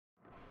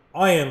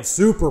I am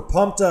super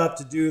pumped up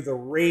to do the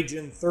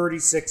Ragen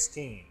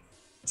 3016.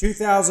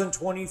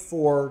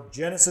 2024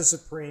 Genesis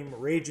Supreme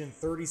Ragen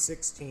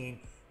 3016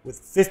 with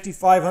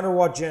 5500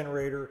 watt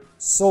generator,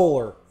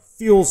 solar,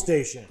 fuel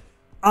station,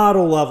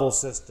 auto level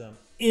system,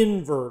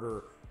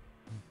 inverter,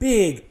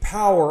 big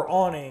power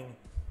awning,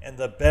 and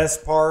the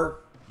best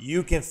part,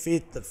 you can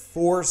fit the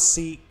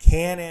 4-seat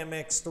CanAM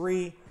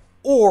X3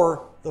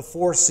 or the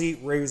 4-seat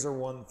Razor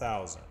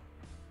 1000.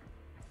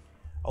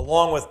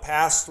 Along with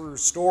pass-through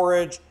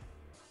storage,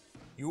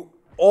 you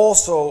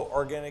also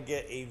are going to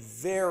get a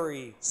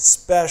very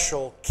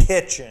special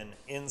kitchen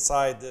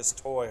inside this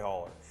toy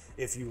hauler.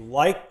 If you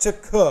like to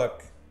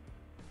cook,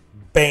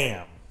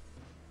 bam!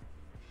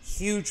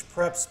 Huge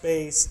prep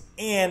space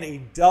and a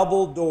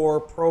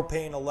double-door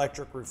propane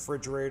electric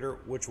refrigerator,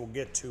 which we'll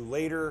get to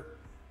later.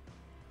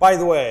 By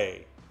the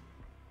way,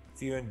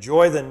 if you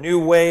enjoy the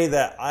new way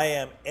that I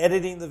am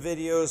editing the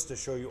videos to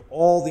show you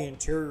all the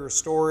interior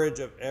storage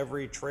of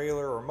every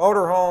trailer or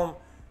motorhome,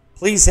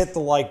 please hit the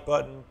like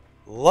button.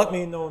 Let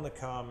me know in the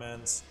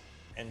comments,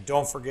 and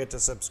don't forget to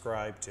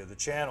subscribe to the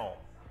channel.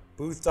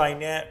 Booth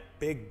dinette,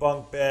 big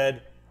bunk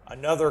bed,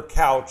 another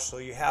couch, so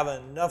you have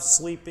enough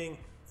sleeping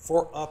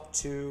for up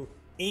to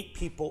 8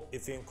 people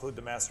if you include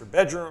the master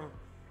bedroom.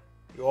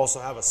 You also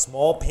have a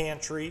small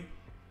pantry,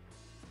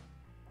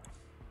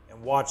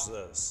 and watch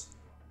this.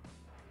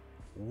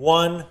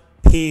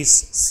 1-piece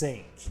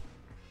sink.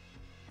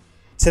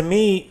 To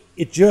me,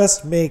 it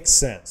just makes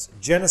sense.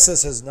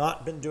 Genesis has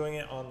not been doing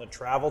it on the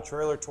travel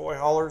trailer toy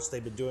haulers.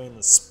 They've been doing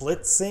the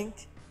split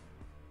sink.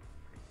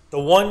 The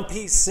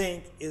 1-piece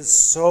sink is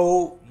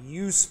so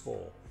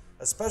useful,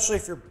 especially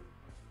if you're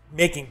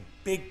making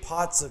big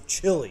pots of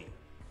chili.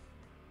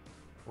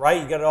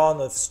 Right? You got it on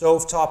the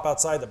stovetop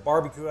outside, the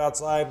barbecue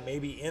outside,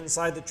 maybe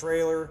inside the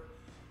trailer.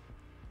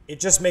 It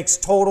just makes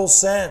total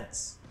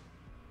sense.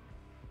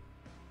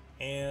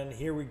 And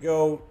here we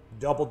go,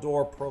 double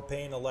door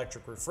propane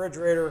electric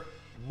refrigerator.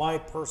 My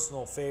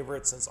personal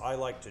favorite since I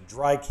like to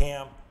dry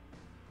camp.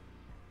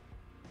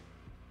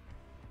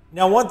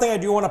 Now, one thing I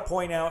do want to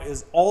point out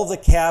is all the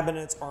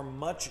cabinets are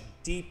much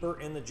deeper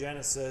in the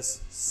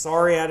Genesis.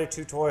 Sorry,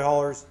 Attitude Toy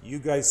Haulers, you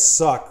guys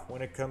suck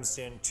when it comes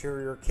to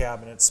interior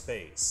cabinet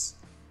space.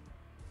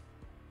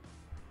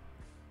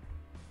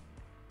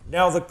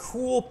 Now, the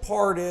cool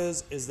part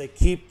is they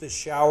keep the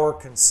shower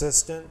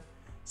consistent.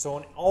 So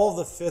on all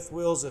the fifth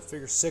wheels that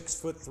figure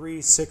 6'3",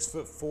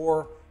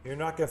 6'4", you're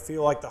not going to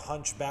feel like the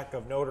Hunchback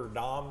of Notre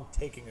Dame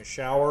taking a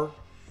shower.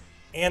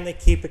 And they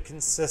keep it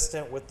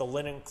consistent with the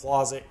linen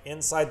closet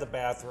inside the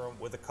bathroom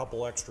with a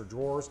couple extra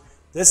drawers.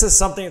 This is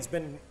something that's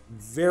been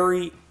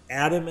very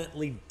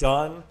adamantly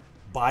done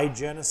by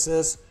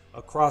Genesis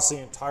across the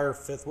entire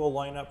fifth wheel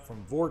lineup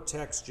from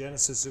Vortex,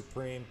 Genesis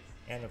Supreme,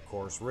 and of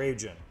course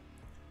Ragen.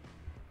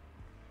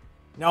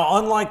 Now,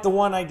 unlike the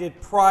one I did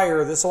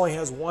prior, this only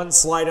has one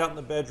slide out in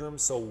the bedroom,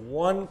 so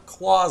one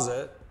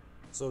closet.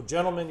 So,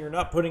 gentlemen, you're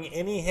not putting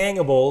any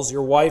hangables.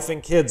 Your wife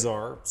and kids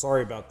are.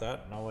 Sorry about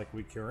that. Not like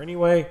we care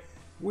anyway.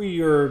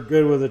 We are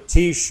good with a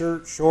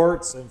t-shirt,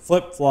 shorts, and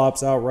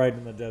flip-flops out riding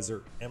in the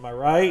desert. Am I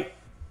right?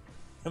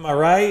 Am I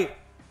right?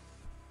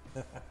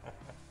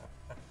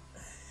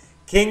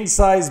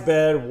 King-size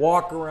bed,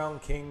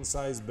 walk-around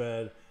king-size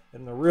bed.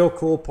 And the real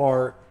cool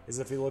part is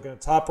if you look in the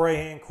top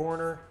right-hand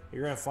corner,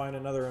 you're going to find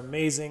another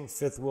amazing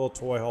fifth wheel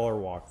toy hauler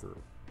walkthrough.